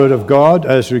Word of God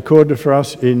as recorded for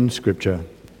us in Scripture.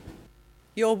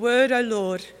 Your word, O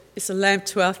Lord, is a lamp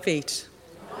to our feet.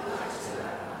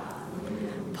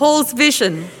 Paul's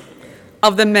vision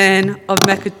of the man of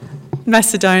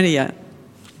Macedonia.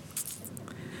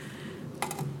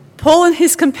 Paul and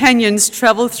his companions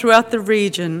travelled throughout the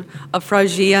region of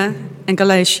Phrygia and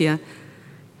Galatia,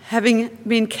 having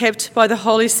been kept by the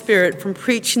Holy Spirit from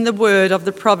preaching the word of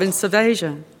the province of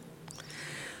Asia.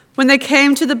 When they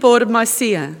came to the border of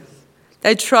Mysia,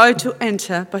 they tried to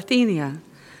enter Bithynia,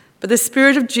 but the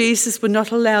Spirit of Jesus would not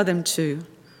allow them to.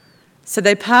 So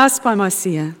they passed by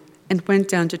Mysia and went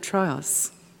down to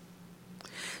Troas.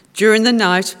 During the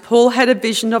night, Paul had a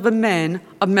vision of a man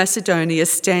of Macedonia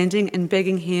standing and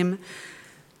begging him,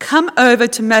 "Come over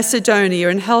to Macedonia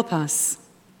and help us."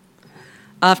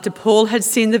 After Paul had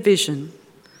seen the vision,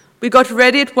 we got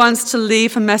ready at once to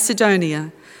leave for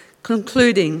Macedonia,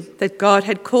 concluding that God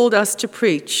had called us to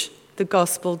preach the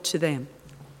gospel to them.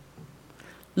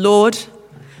 Lord,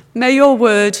 may your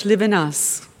word live in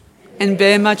us and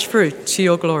bear much fruit to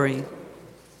your glory.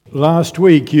 Last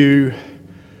week you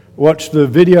watched the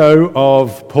video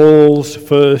of Paul's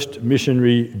first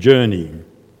missionary journey.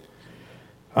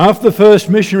 After the first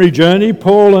missionary journey,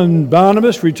 Paul and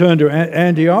Barnabas returned to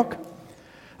Antioch,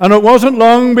 and it wasn't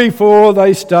long before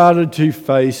they started to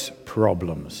face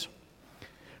problems.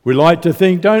 We like to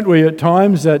think, don't we, at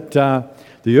times that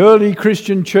the early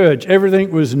Christian church,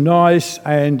 everything was nice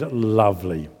and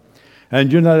lovely. And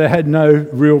they had no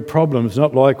real problems,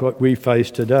 not like what we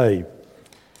face today.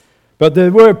 But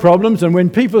there were problems, and when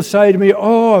people say to me,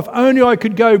 "Oh, if only I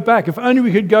could go back, if only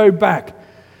we could go back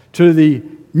to the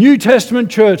New Testament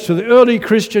church, to the early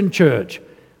Christian church,"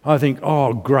 I think,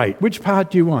 "Oh, great. Which part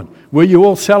do you want? Will you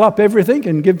all sell up everything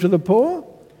and give to the poor?"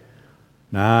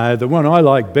 No, the one I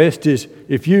like best is,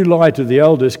 if you lie to the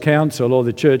elders' council or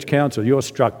the church council, you're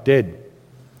struck dead.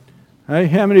 Hey,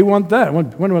 how many want that? I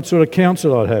wonder what sort of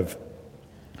council I'd have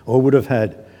or would have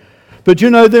had. But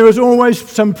there is always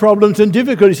some problems and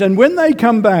difficulties, and when they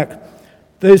come back,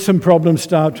 there's some problems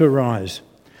start to arise.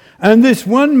 And this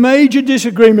one major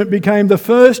disagreement became the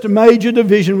first major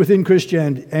division within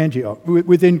Christianity.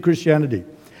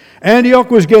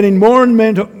 Antioch was getting more and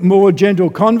more gentle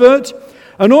converts,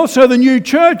 and also the new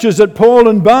churches that Paul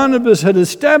and Barnabas had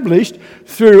established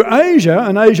through Asia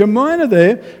and Asia Minor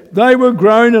there, they were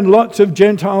growing and lots of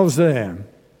Gentiles there.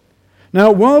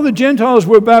 Now, while the Gentiles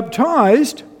were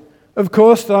baptized, of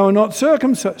course, they were not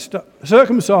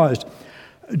circumcised.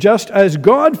 Just as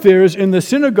God-fearers in the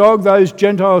synagogue, those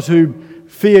Gentiles who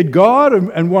feared God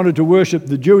and wanted to worship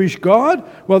the Jewish God,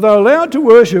 well, they were allowed to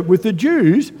worship with the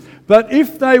Jews, but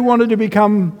if they wanted to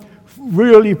become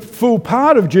really full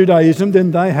part of Judaism,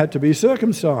 then they had to be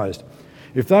circumcised.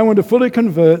 If they wanted to fully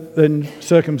convert, then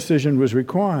circumcision was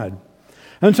required.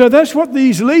 And so that's what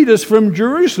these leaders from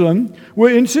Jerusalem were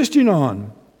insisting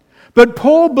on. But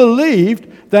Paul believed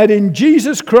that in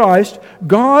Jesus Christ,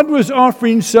 God was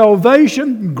offering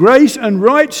salvation, grace, and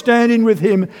right standing with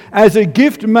him as a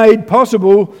gift made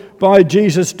possible by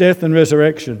Jesus' death and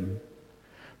resurrection.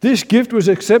 This gift was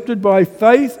accepted by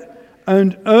faith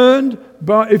and earned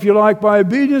by, if you like, by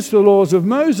obedience to the laws of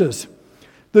Moses.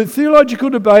 The theological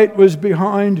debate was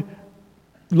behind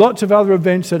lots of other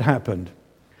events that happened.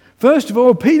 First of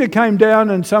all, Peter came down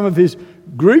and some of his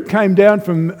group came down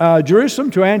from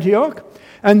Jerusalem to Antioch,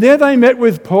 and there they met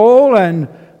with Paul and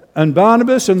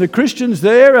Barnabas and the Christians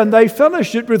there, and they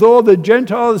fellowshiped with all the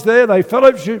Gentiles there. They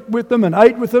fellowshiped with them and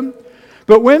ate with them.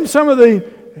 But when some of the,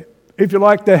 if you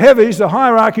like, the heavies, the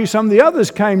hierarchy, some of the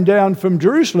others came down from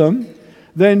Jerusalem,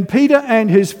 then Peter and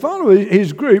his followers,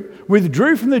 his group,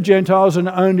 withdrew from the Gentiles and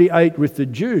only ate with the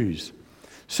Jews.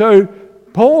 So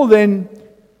Paul then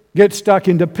gets stuck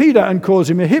into Peter and calls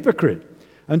him a hypocrite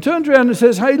and turns around and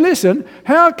says, "Hey, listen,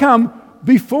 how come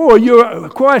before you were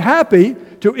quite happy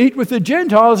to eat with the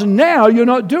Gentiles and now you're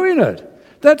not doing it?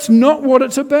 That's not what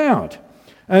it's about."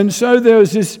 And so there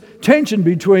was this tension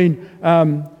between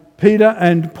Peter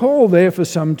and Paul there for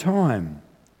some time.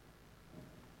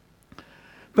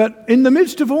 But in the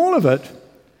midst of all of it,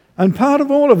 and part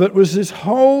of all of it was this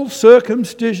whole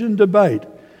circumcision debate.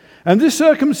 And this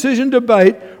circumcision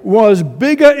debate was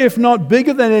bigger, if not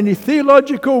bigger, than any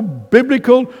theological,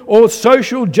 biblical, or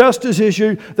social justice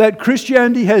issue that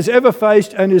Christianity has ever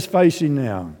faced and is facing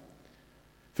now.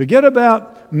 Forget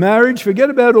about marriage, forget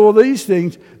about all these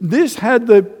things. This had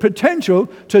the potential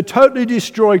to totally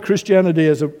destroy Christianity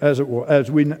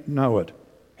as we know it.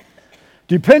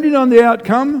 Depending on the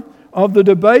outcome, of the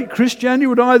debate. Christianity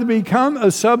would either become a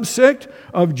subsect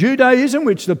of Judaism,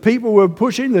 which the people were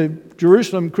pushing, the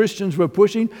Jerusalem Christians were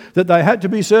pushing, that they had to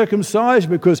be circumcised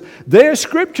because their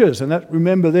scriptures, and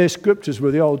remember their scriptures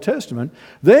were the Old Testament,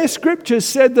 their scriptures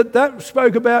said that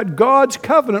spoke about God's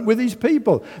covenant with his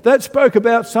people. That spoke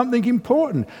about something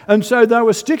important. And so they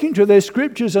were sticking to their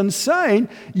scriptures and saying,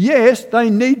 yes, they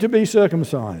need to be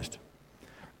circumcised.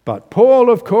 But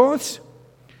Paul, of course,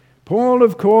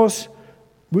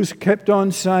 was kept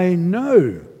on saying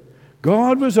no.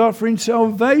 God was offering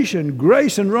salvation,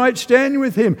 grace and right standing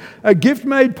with him, a gift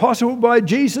made possible by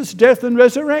Jesus' death and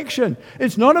resurrection.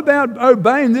 It's not about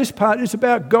obeying this part, it's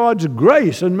about God's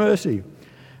grace and mercy.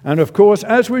 And of course,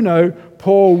 as we know,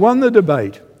 Paul won the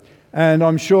debate, and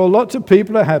I'm sure lots of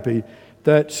people are happy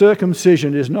that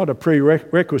circumcision is not a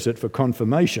prerequisite for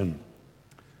confirmation.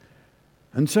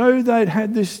 And so they'd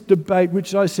had this debate,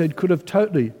 which I said could have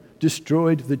totally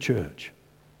destroyed the church.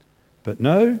 But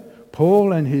no,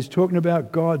 Paul and his talking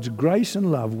about God's grace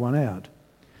and love won out.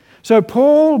 So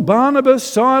Paul, Barnabas,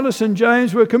 Silas and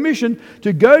James were commissioned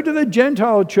to go to the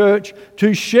Gentile church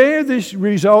to share this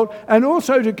result and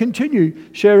also to continue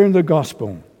sharing the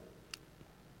gospel.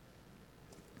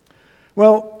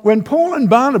 Well, when Paul and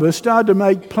Barnabas started to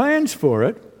make plans for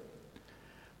it,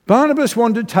 Barnabas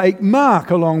wanted to take Mark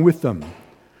along with them.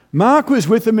 Mark was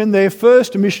with them in their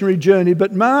first missionary journey,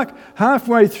 but Mark,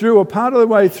 halfway through or part of the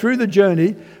way through the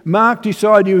journey, Mark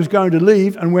decided he was going to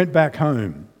leave and went back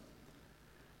home.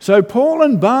 So Paul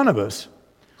and Barnabas,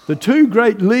 the two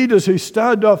great leaders who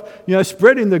started off,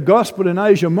 spreading the gospel in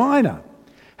Asia Minor,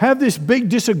 have this big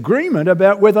disagreement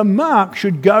about whether Mark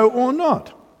should go or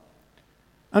not.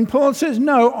 And Paul says,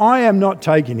 no, I am not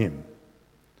taking him.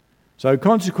 So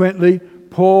consequently,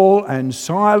 Paul and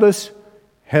Silas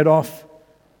head off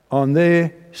on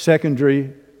their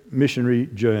secondary missionary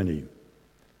journey.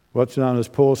 What's known as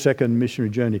Paul's second missionary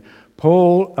journey.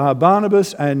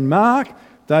 Barnabas and Mark,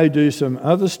 they do some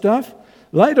other stuff.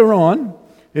 Later on,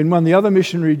 in one of the other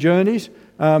missionary journeys,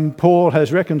 Paul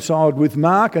has reconciled with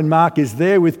Mark, and Mark is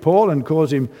there with Paul and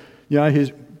calls him,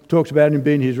 talks about him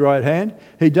being his right hand.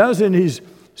 He does in his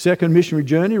second missionary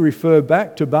journey refer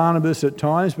back to Barnabas at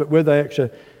times, but whether they actually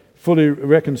fully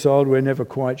reconciled, we're never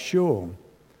quite sure.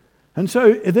 And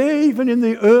so there, even in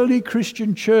the early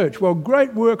Christian church, while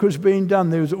great work was being done,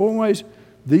 there was always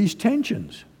these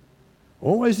tensions,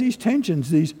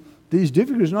 these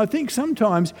difficulties. And I think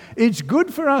sometimes it's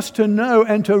good for us to know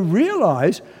and to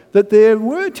realize that there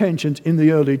were tensions in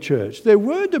the early church. There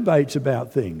were debates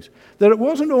about things, that it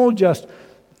wasn't all just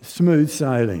smooth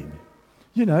sailing,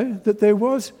 that there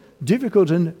was difficult,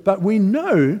 but we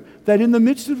know that in the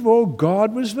midst of it all,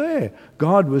 God was there.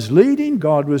 God was leading,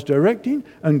 God was directing,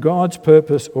 and God's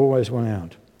purpose always won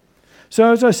out.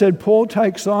 So as I said, Paul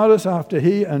takes Silas after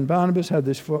he and Barnabas had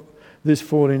this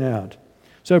falling out.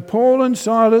 So Paul and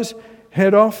Silas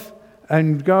head off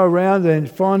and go around and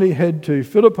finally head to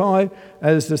Philippi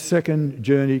as the second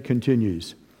journey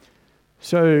continues.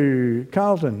 So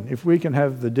Carlton, if we can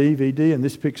have the DVD, and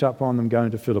this picks up on them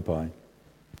going to Philippi.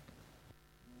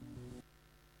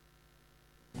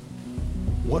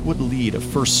 What would lead a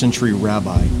first-century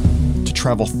rabbi to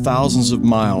travel thousands of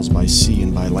miles by sea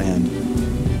and by land,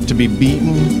 to be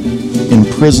beaten,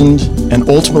 imprisoned, and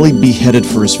ultimately beheaded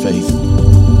for his faith?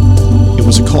 It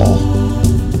was a call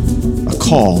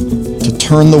to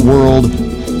turn the world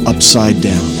upside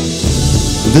down.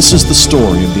 This is the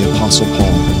story of the Apostle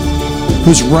Paul,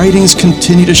 whose writings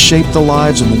continue to shape the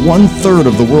lives of 1/3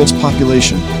 of the world's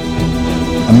population.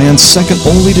 A man second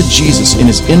only to Jesus in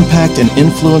his impact and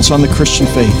influence on the Christian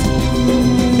faith,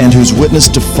 and whose witness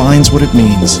defines what it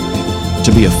means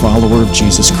to be a follower of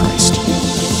Jesus Christ.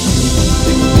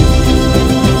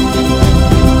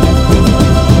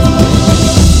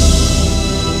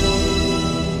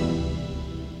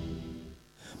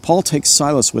 Paul takes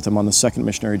Silas with him on the second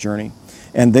missionary journey,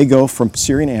 and they go from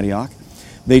Syrian Antioch.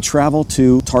 They travel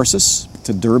to Tarsus,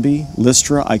 to Derbe,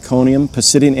 Lystra, Iconium,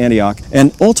 Pisidian Antioch,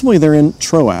 and ultimately they're in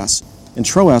Troas. In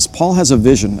Troas, Paul has a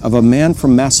vision of a man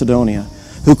from Macedonia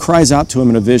who cries out to him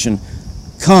in a vision,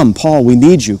 "Come, Paul, we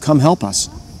need you, come help us."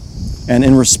 And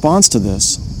in response to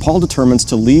this, Paul determines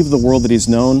to leave the world that he's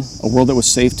known, a world that was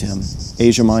safe to him,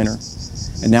 Asia Minor.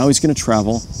 And now he's going to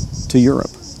travel to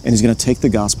Europe, and he's going to take the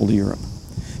gospel to Europe.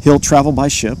 He'll travel by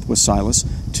ship with Silas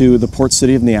to the port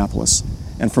city of Neapolis,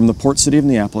 and from the port city of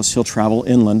Neapolis, he'll travel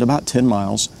inland about 10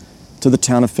 miles to the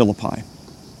town of Philippi.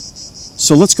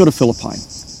 So let's go to Philippi.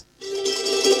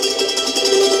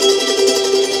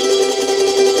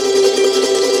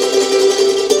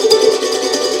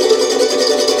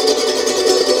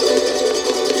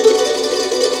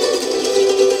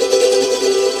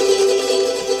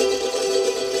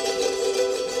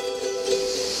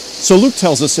 So Luke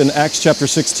tells us in Acts chapter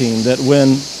 16 that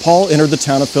when Paul entered the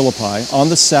town of Philippi on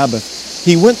the Sabbath,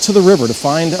 he went to the river to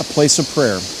find a place of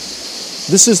prayer.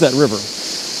 This is that river.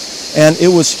 And it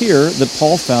was here that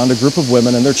Paul found a group of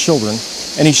women and their children,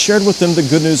 and he shared with them the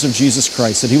good news of Jesus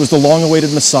Christ, that he was the long-awaited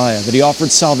Messiah, that he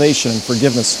offered salvation and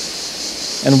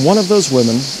forgiveness. And one of those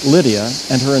women, Lydia,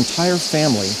 and her entire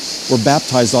family were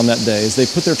baptized on that day as they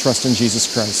put their trust in Jesus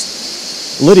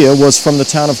Christ. Lydia was from the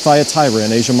town of Thyatira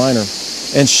in Asia Minor,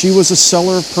 and she was a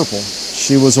seller of purple.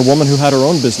 She was a woman who had her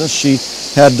own business. She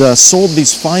had sold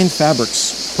these fine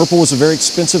fabrics. Purple was a very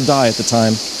expensive dye at the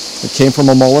time. It came from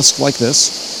a mollusk like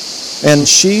this. And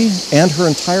she and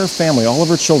her entire family, all of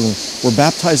her children, were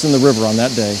baptized in the river on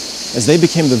that day as they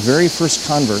became the very first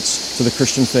converts to the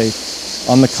Christian faith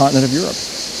on the continent of Europe.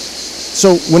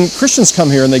 So when Christians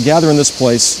come here and they gather in this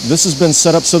place, this has been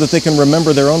set up so that they can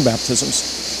remember their own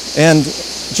baptisms. And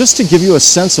just to give you a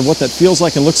sense of what that feels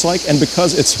like and looks like, and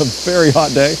because it's a very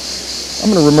hot day,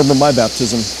 I'm going to remember my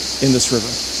baptism in this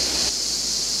river.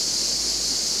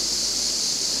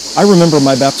 I remember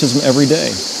my baptism every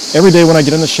day. Every day when I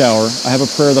get in the shower, I have a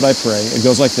prayer that I pray. It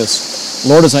goes like this: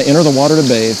 Lord, as I enter the water to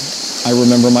bathe, I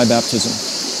remember my baptism.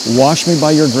 Wash me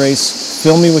by your grace,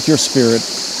 fill me with your spirit,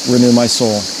 renew my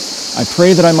soul. I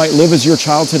pray that I might live as your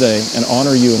child today and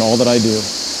honor you in all that I do.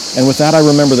 And with that, I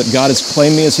remember that God has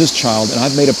claimed me as his child, and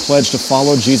I've made a pledge to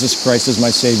follow Jesus Christ as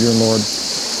my Savior and Lord.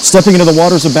 Stepping into the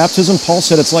waters of baptism, Paul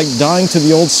said it's like dying to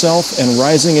the old self and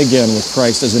rising again with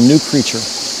Christ as a new creature.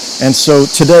 And so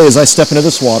today, as I step into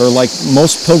this water, like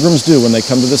most pilgrims do when they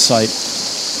come to this site,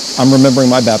 I'm remembering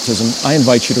my baptism. I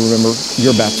invite you to remember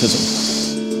your baptism.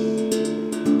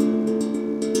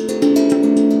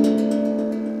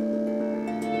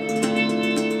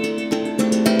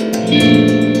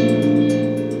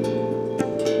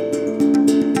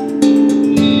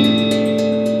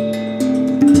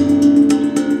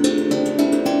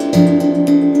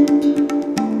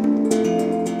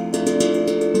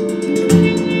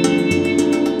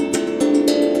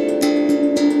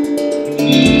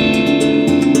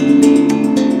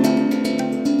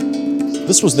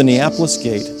 This was the Neapolis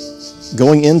Gate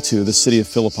going into the city of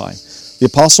Philippi. The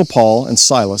Apostle Paul and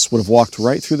Silas would have walked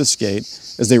right through this gate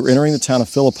as they were entering the town of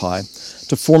Philippi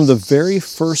to form the very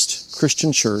first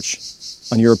Christian church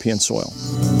on European soil.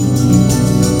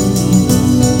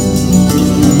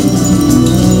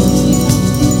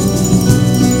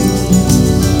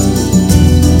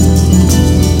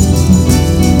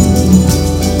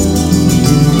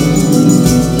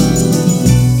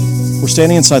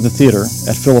 Standing inside the theater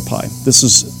at Philippi. This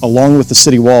is, along with the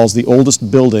city walls, the oldest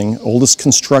building, oldest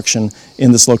construction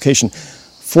in this location.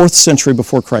 4th century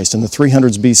before Christ, in the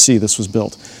 300s BC, this was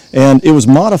built. And it was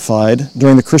modified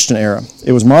during the Christian era.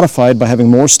 It was modified by having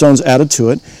more stones added to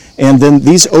it, and then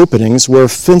these openings where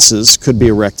fences could be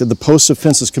erected, the posts of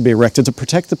fences could be erected to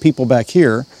protect the people back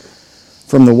here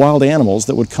from the wild animals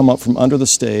that would come up from under the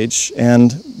stage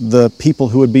and the people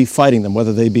who would be fighting them,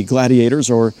 whether they be gladiators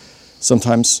or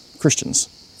sometimes Christians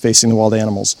facing the wild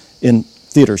animals in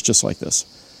theaters just like this.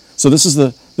 So this is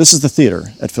the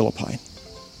theater at Philippi.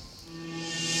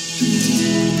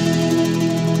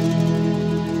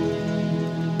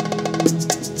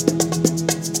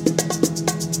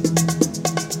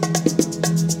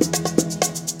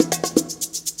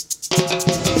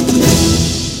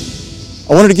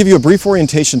 I wanted to give you a brief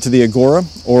orientation to the Agora,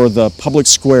 or the public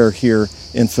square here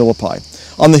in Philippi.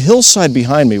 On the hillside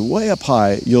behind me, way up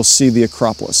high, you'll see the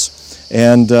Acropolis.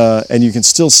 And you can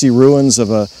still see ruins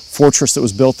of a fortress that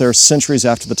was built there centuries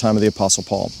after the time of the Apostle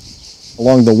Paul.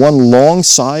 Along the one long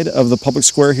side of the public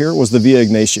square here was the Via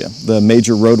Egnatia, the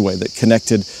major roadway that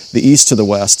connected the east to the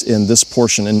west in this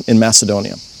portion in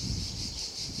Macedonia.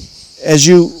 As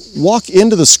you walk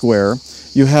into the square,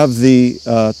 you have the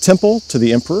temple to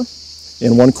the emperor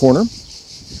in one corner.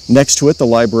 Next to it, the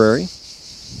library.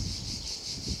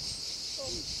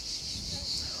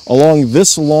 Along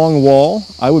this long wall,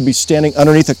 I would be standing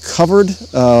underneath a covered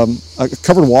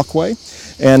walkway,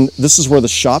 and this is where the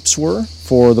shops were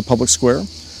for the public square.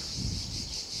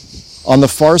 On the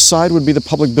far side would be the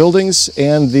public buildings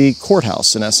and the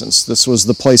courthouse, in essence. This was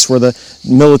the place where the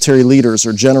military leaders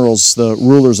or generals, the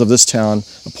rulers of this town,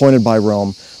 appointed by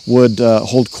Rome, would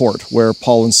hold court, where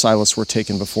Paul and Silas were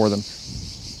taken before them.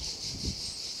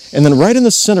 And then right in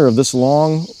the center of this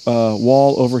long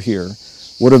wall over here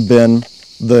would have been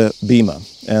the bema.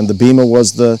 And the bema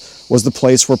was the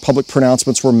place where public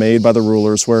pronouncements were made by the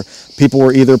rulers, where people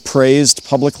were either praised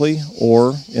publicly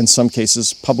or, in some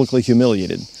cases, publicly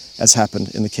humiliated, as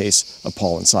happened in the case of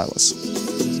Paul and Silas.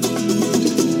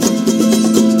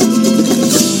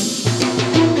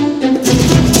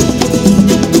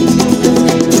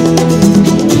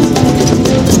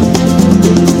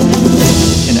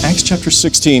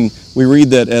 16, we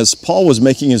read that as Paul was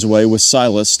making his way with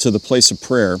Silas to the place of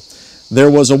prayer, there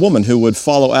was a woman who would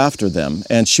follow after them,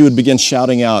 and she would begin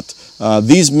shouting out,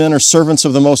 "These men are servants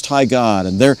of the Most High God,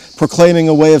 and they're proclaiming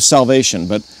a way of salvation."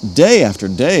 But day after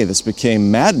day, this became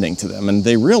maddening to them, and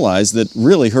they realized that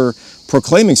really her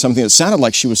proclaiming something that sounded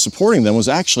like she was supporting them was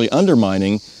actually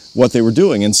undermining what they were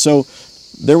doing. And so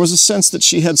there was a sense that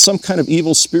she had some kind of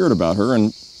evil spirit about her,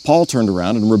 and Paul turned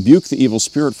around and rebuked the evil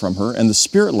spirit from her, and the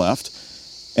spirit left,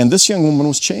 and this young woman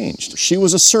was changed. She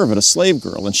was a servant, a slave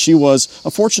girl, and she was a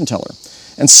fortune teller.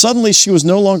 And suddenly she was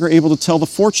no longer able to tell the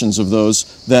fortunes of those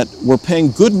that were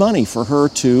paying good money for her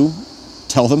to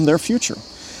tell them their future.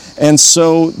 And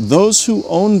so those who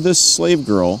owned this slave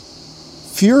girl,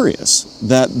 furious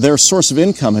that their source of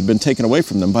income had been taken away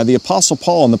from them by the Apostle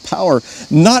Paul and the power,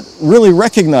 not really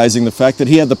recognizing the fact that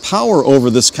he had the power over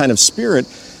this kind of spirit,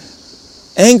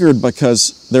 angered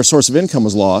because their source of income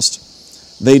was lost,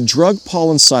 they drug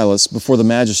Paul and Silas before the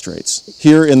magistrates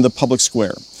here in the public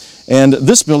square. And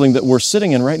this building that we're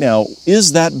sitting in right now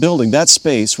is that building, that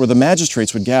space where the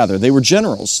magistrates would gather. They were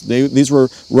generals. These were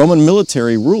Roman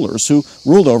military rulers who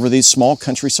ruled over these small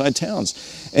countryside towns.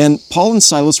 And Paul and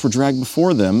Silas were dragged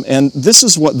before them, and this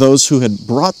is what those who had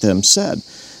brought them said.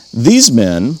 "These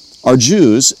men are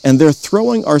Jews, and they're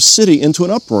throwing our city into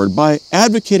an uproar by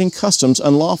advocating customs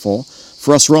unlawful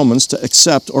for us Romans to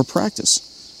accept or practice."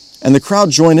 And the crowd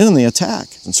joined in on the attack.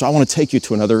 And so I want to take you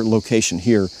to another location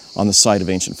here on the site of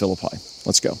ancient Philippi.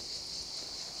 Let's go.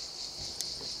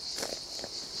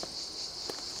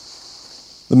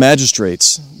 The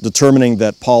magistrates, determining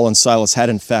that Paul and Silas had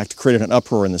in fact created an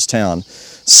uproar in this town,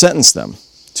 sentenced them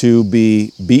to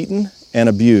be beaten and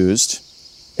abused,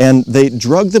 and they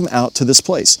drugged them out to this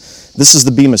place. This is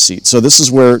the Bema seat. So this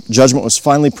is where judgment was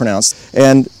finally pronounced.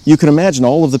 And you can imagine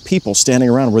all of the people standing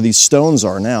around where these stones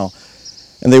are now.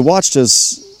 And they watched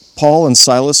as Paul and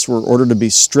Silas were ordered to be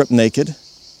stripped naked.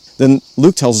 Then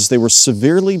Luke tells us they were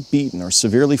severely beaten or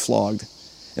severely flogged.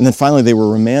 And then finally they were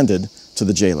remanded to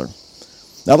the jailer.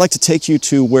 Now I'd like to take you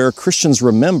to where Christians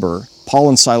remember Paul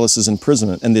and Silas's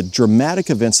imprisonment and the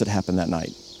dramatic events that happened that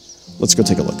night. Let's go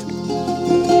take a look.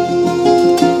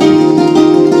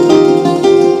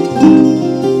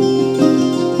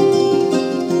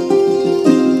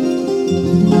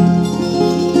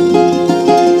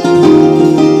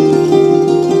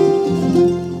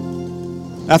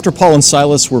 After Paul and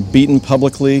Silas were beaten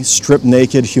publicly, stripped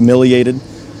naked, humiliated,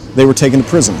 they were taken to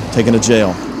prison, taken to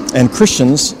jail. And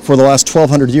Christians, for the last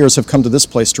 1,200 years, have come to this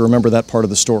place to remember that part of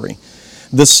the story.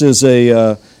 This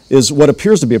is what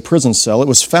appears to be a prison cell. It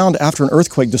was found after an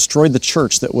earthquake destroyed the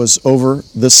church that was over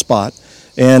this spot.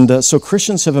 And so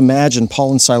Christians have imagined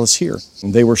Paul and Silas here.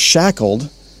 They were shackled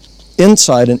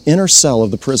inside an inner cell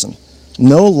of the prison.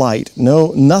 No light,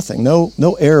 nothing,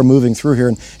 no air moving through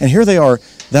here. And here they are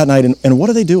that night, and what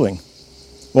are they doing?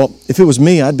 Well, if it was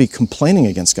me, I'd be complaining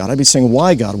against God. I'd be saying,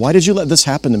 "Why, God? Why did you let this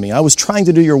happen to me? I was trying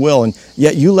to do your will, and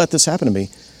yet you let this happen to me."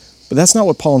 But that's not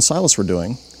what Paul and Silas were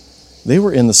doing. They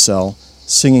were in the cell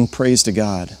singing praise to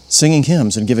God, singing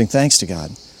hymns and giving thanks to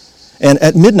God. And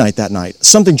at midnight that night,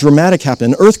 something dramatic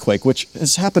happened, an earthquake, which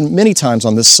has happened many times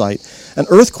on this site. An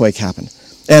earthquake happened,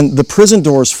 and the prison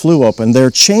doors flew open.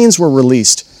 Their chains were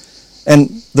released.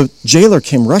 And the jailer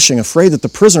came rushing, afraid that the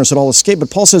prisoners had all escaped. But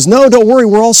Paul says, "No, don't worry,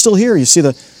 we're all still here." You see,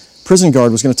 the prison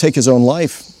guard was going to take his own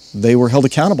life. They were held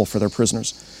accountable for their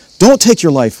prisoners. "Don't take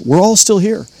your life, we're all still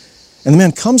here." And the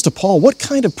man comes to Paul. What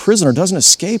kind of prisoner doesn't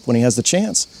escape when he has the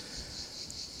chance?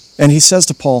 And he says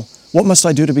to Paul, "What must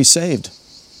I do to be saved?"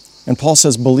 And Paul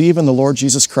says, "Believe in the Lord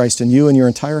Jesus Christ, and you and your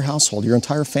entire household, your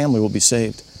entire family will be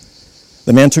saved."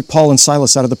 The man took Paul and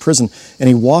Silas out of the prison, and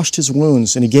he washed his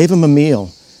wounds, and he gave him a meal.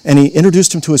 And he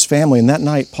introduced him to his family, and that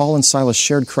night Paul and Silas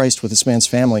shared Christ with this man's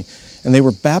family, and they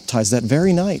were baptized that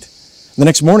very night. The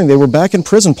next morning they were back in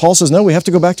prison. Paul says, "No, we have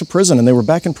to go back to prison," and they were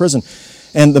back in prison.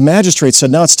 And the magistrate said,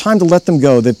 "Now it's time to let them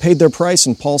go. They've paid their price,"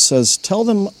 and Paul says, "Tell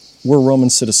them we're Roman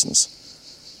citizens."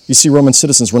 You see, Roman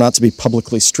citizens were not to be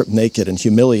publicly stripped naked and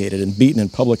humiliated and beaten in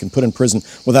public and put in prison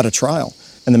without a trial.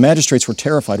 And the magistrates were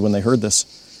terrified when they heard this.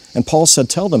 And Paul said,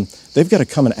 "Tell them they've got to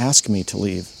come and ask me to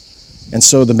leave." And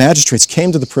so the magistrates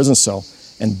came to the prison cell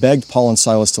and begged Paul and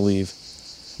Silas to leave.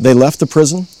 They left the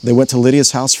prison, they went to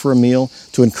Lydia's house for a meal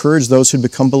to encourage those who'd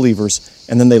become believers,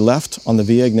 and then they left on the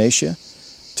Via Egnatia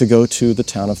to go to the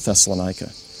town of Thessalonica.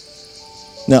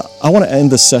 Now, I want to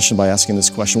end this session by asking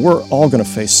this question. We're all going to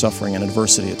face suffering and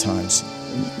adversity at times,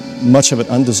 much of it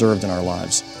undeserved in our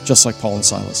lives, just like Paul and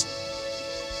Silas.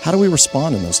 How do we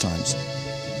respond in those times?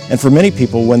 And for many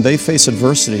people, when they face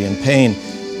adversity and pain,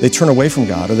 they turn away from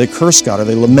God, or they curse God, or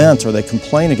they lament, or they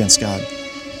complain against God.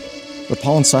 But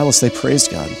Paul and Silas, they praised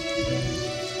God.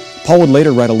 Paul would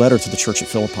later write a letter to the church at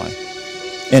Philippi,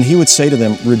 and he would say to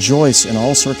them, rejoice in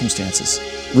all circumstances.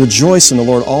 Rejoice in the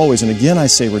Lord always. And again I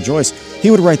say rejoice.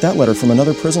 He would write that letter from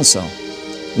another prison cell.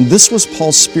 And this was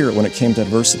Paul's spirit when it came to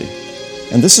adversity.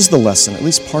 And this is the lesson, at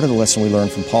least part of the lesson we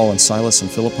learned from Paul and Silas in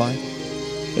Philippi,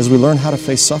 is we learn how to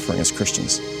face suffering as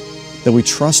Christians. That we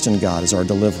trust in God as our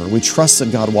deliverer. We trust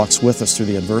that God walks with us through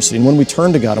the adversity. And when we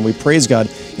turn to God and we praise God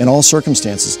in all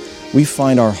circumstances, we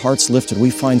find our hearts lifted, we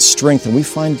find strength, and we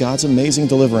find God's amazing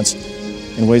deliverance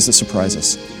in ways that surprise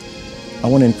us. I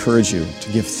want to encourage you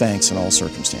to give thanks in all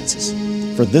circumstances,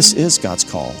 for this is God's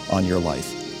call on your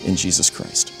life in Jesus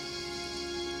Christ.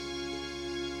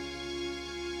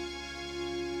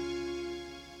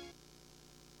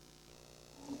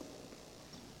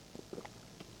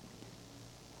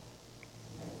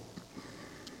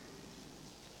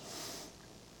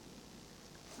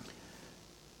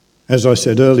 As I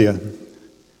said earlier,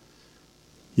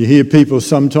 you hear people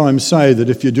sometimes say that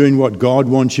if you're doing what God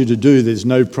wants you to do, there's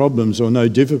no problems or no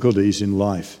difficulties in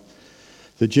life.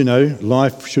 That,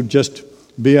 life should just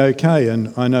be okay.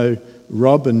 And I know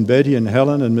Rob and Betty and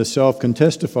Helen and myself can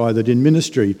testify that in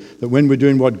ministry, that when we're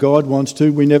doing what God wants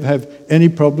to, we never have any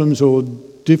problems or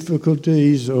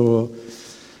difficulties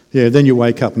then you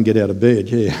wake up and get out of bed,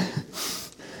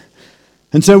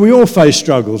 And so we all face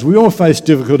struggles, we all face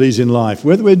difficulties in life,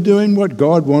 whether we're doing what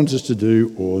God wants us to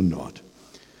do or not.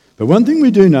 But one thing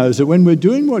we do know is that when we're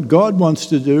doing what God wants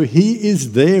to do, He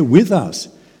is there with us.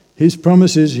 His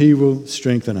promise is He will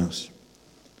strengthen us.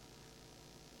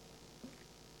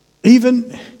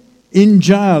 Even in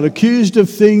jail, accused of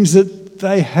things that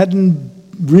they hadn't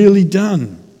really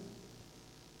done,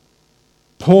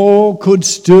 Paul could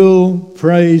still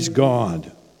praise God.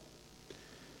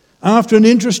 After an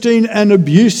interesting and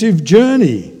abusive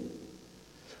journey,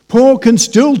 Paul can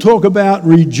still talk about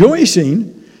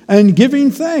rejoicing and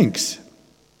giving thanks.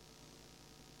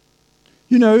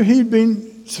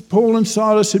 Paul and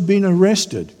Silas had been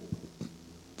arrested,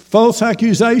 false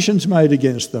accusations made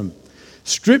against them,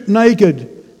 stripped naked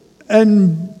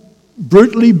and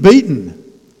brutally beaten.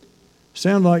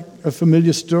 Sound like a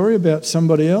familiar story about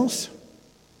somebody else?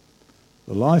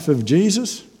 The life of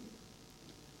Jesus?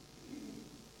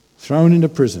 Thrown into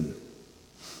prison.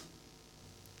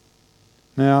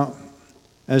 Now,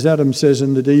 as Adam says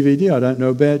in the DVD, I don't know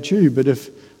about you, but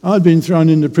if I'd been thrown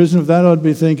into prison for that, I'd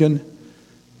be thinking,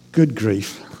 good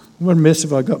grief, what a mess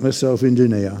have I got myself into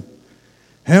now?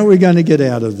 How are we going to get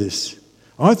out of this?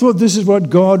 I thought this is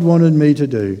what God wanted me to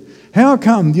do. How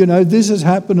come, this has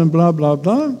happened and blah, blah,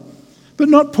 blah? But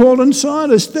not Paul and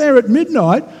Silas. They're at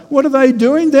midnight. What are they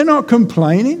doing? They're not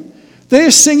complaining.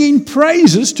 They're singing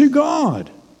praises to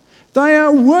God. They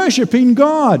are worshipping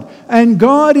God, and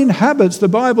God inhabits, the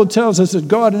Bible tells us that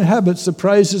God inhabits the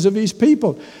praises of His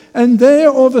people. And there,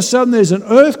 all of a sudden, there's an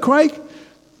earthquake,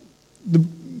 the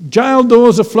jail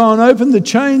doors are flown open, the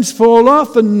chains fall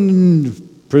off,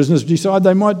 and prisoners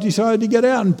they might decide to get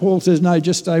out. And Paul says, no,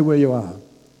 just stay where you are.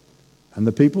 And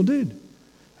the people did.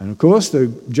 And of course, the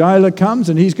jailer comes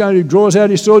and draws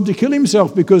out his sword to kill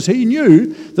himself, because he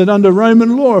knew that under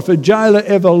Roman law, if a jailer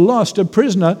ever lost a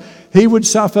prisoner, he would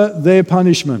suffer their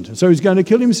punishment. And so he's going to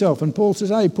kill himself. And Paul says,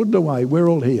 hey, put it away. We're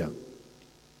all here.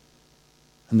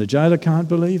 And the jailer can't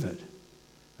believe it.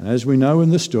 And as we know in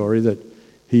the story, that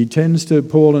he tends to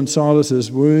Paul and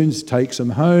Silas's wounds, takes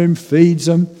them home, feeds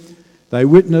them. They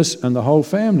witness, and the whole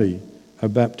family are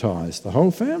baptized. The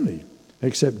whole family.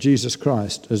 Accept Jesus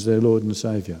Christ as their Lord and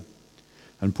Saviour.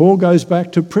 And Paul goes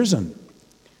back to prison.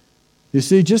 You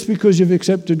see, just because you've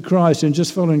accepted Christ and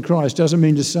just following Christ doesn't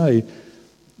mean to say,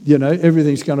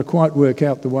 everything's going to quite work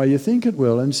out the way you think it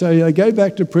will. And so they go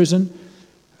back to prison,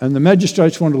 and the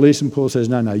magistrates want to release him. Paul says,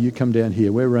 no, you come down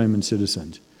here. We're Roman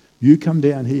citizens. You come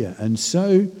down here. And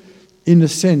so, in a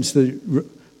sense, the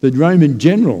Roman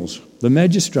generals, the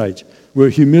magistrates, were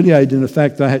humiliated in the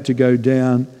fact they had to go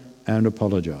down and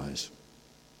apologise.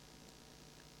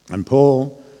 And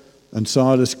Paul and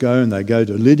Silas go, and they go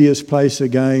to Lydia's place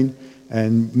again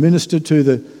and minister to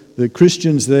the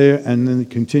Christians there, and then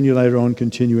continue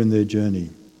in their journey.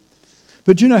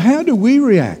 But how do we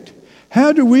react?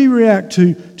 How do we react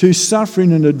to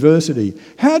suffering and adversity?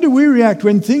 How do we react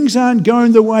when things aren't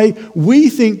going the way we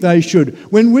think they should?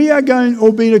 When we are going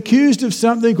or being accused of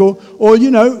something, or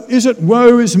is it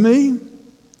woe is me?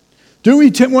 Do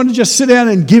we want to just sit down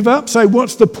and give up, say,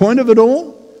 what's the point of it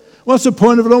all? What's the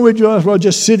point of it all? Would you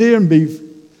just sit here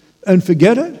and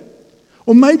forget it?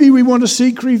 Or maybe we want to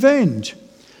seek revenge.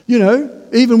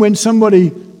 Even when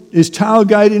somebody is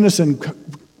tailgating us and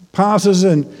passes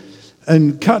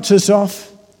and cuts us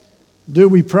off, Do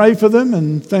we pray for them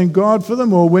and thank God for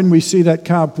them? Or when we see that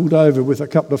car pulled over with a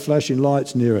couple of flashing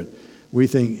lights near it, we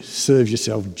think, serves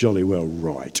yourself jolly well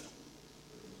right.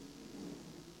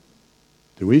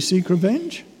 Do we seek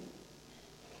revenge?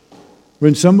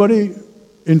 When somebody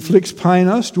inflicts pain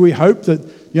on us, do we hope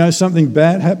that something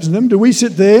bad happens to them? Do we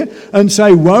sit there and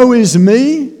say, woe is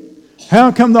me?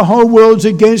 How come the whole world's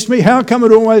against me? How come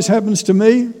it always happens to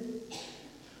me?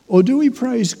 Or do we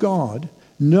praise God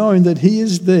knowing that He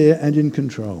is there and in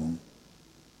control?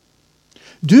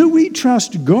 Do we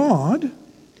trust God,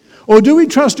 or do we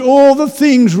trust all the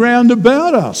things round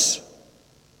about us?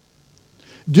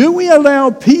 Do we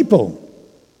allow people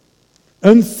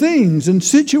and things and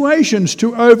situations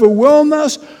to overwhelm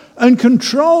us and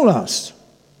control us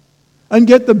and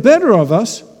get the better of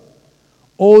us?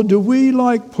 Or do we,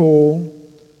 like Paul,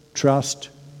 trust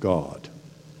God?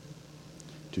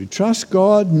 To trust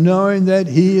God knowing that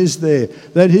He is there,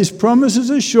 that His promises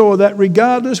are sure, that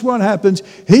regardless what happens,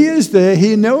 He is there,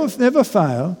 He never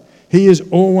fail, He is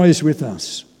always with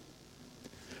us.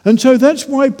 And so that's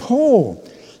why Paul,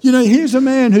 here's a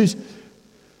man who's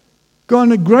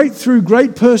gone through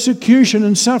great persecution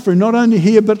and suffering, not only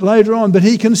here but later on, but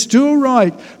he can still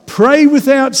write, pray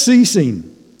without ceasing,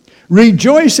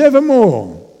 rejoice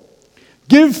evermore,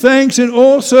 give thanks in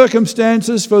all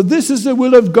circumstances, for this is the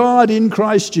will of God in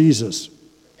Christ Jesus.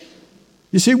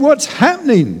 You see, what's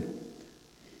happening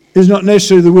is not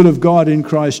necessarily the will of God in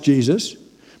Christ Jesus,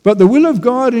 but the will of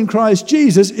God in Christ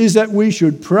Jesus is that we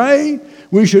should pray,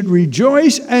 we should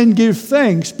rejoice and give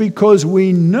thanks because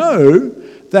we know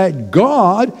that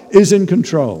God is in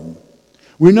control.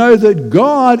 We know that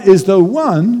God is the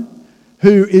one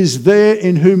who is there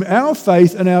in whom our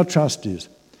faith and our trust is.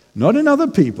 Not in other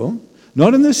people,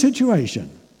 not in this situation.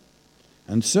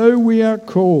 And so we are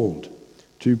called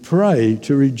to pray,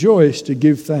 to rejoice, to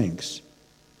give thanks.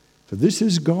 For this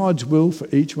is God's will for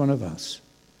each one of us.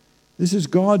 This is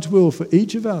God's will for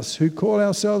each of us who call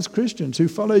ourselves Christians, who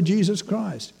follow Jesus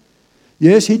Christ.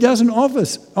 Yes, He doesn't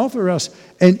offer us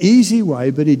an easy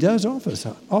way, but He does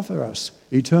offer us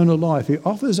eternal life. He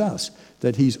offers us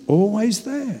that He's always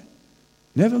there,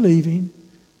 never leaving,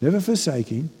 never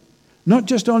forsaking, not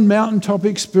just on mountaintop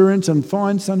experience and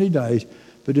fine sunny days,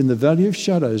 but in the valley of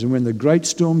shadows and when the great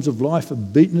storms of life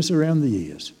have beaten us around the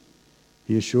ears.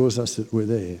 He assures us that we're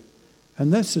there.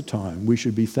 And that's the time we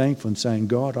should be thankful and saying,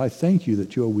 God, I thank You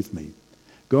that You're with me.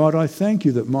 God, I thank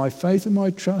You that my faith and my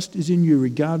trust is in You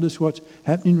regardless what's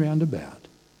happening round about.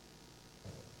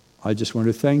 I just want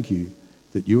to thank You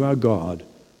that You are God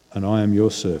and I am Your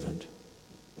servant.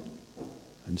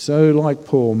 And so, like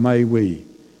Paul, may we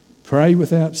pray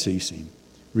without ceasing,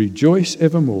 rejoice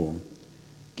evermore,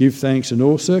 give thanks in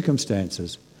all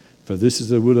circumstances, for this is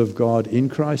the will of God in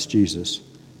Christ Jesus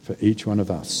for each one of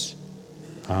us.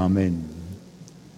 Amen.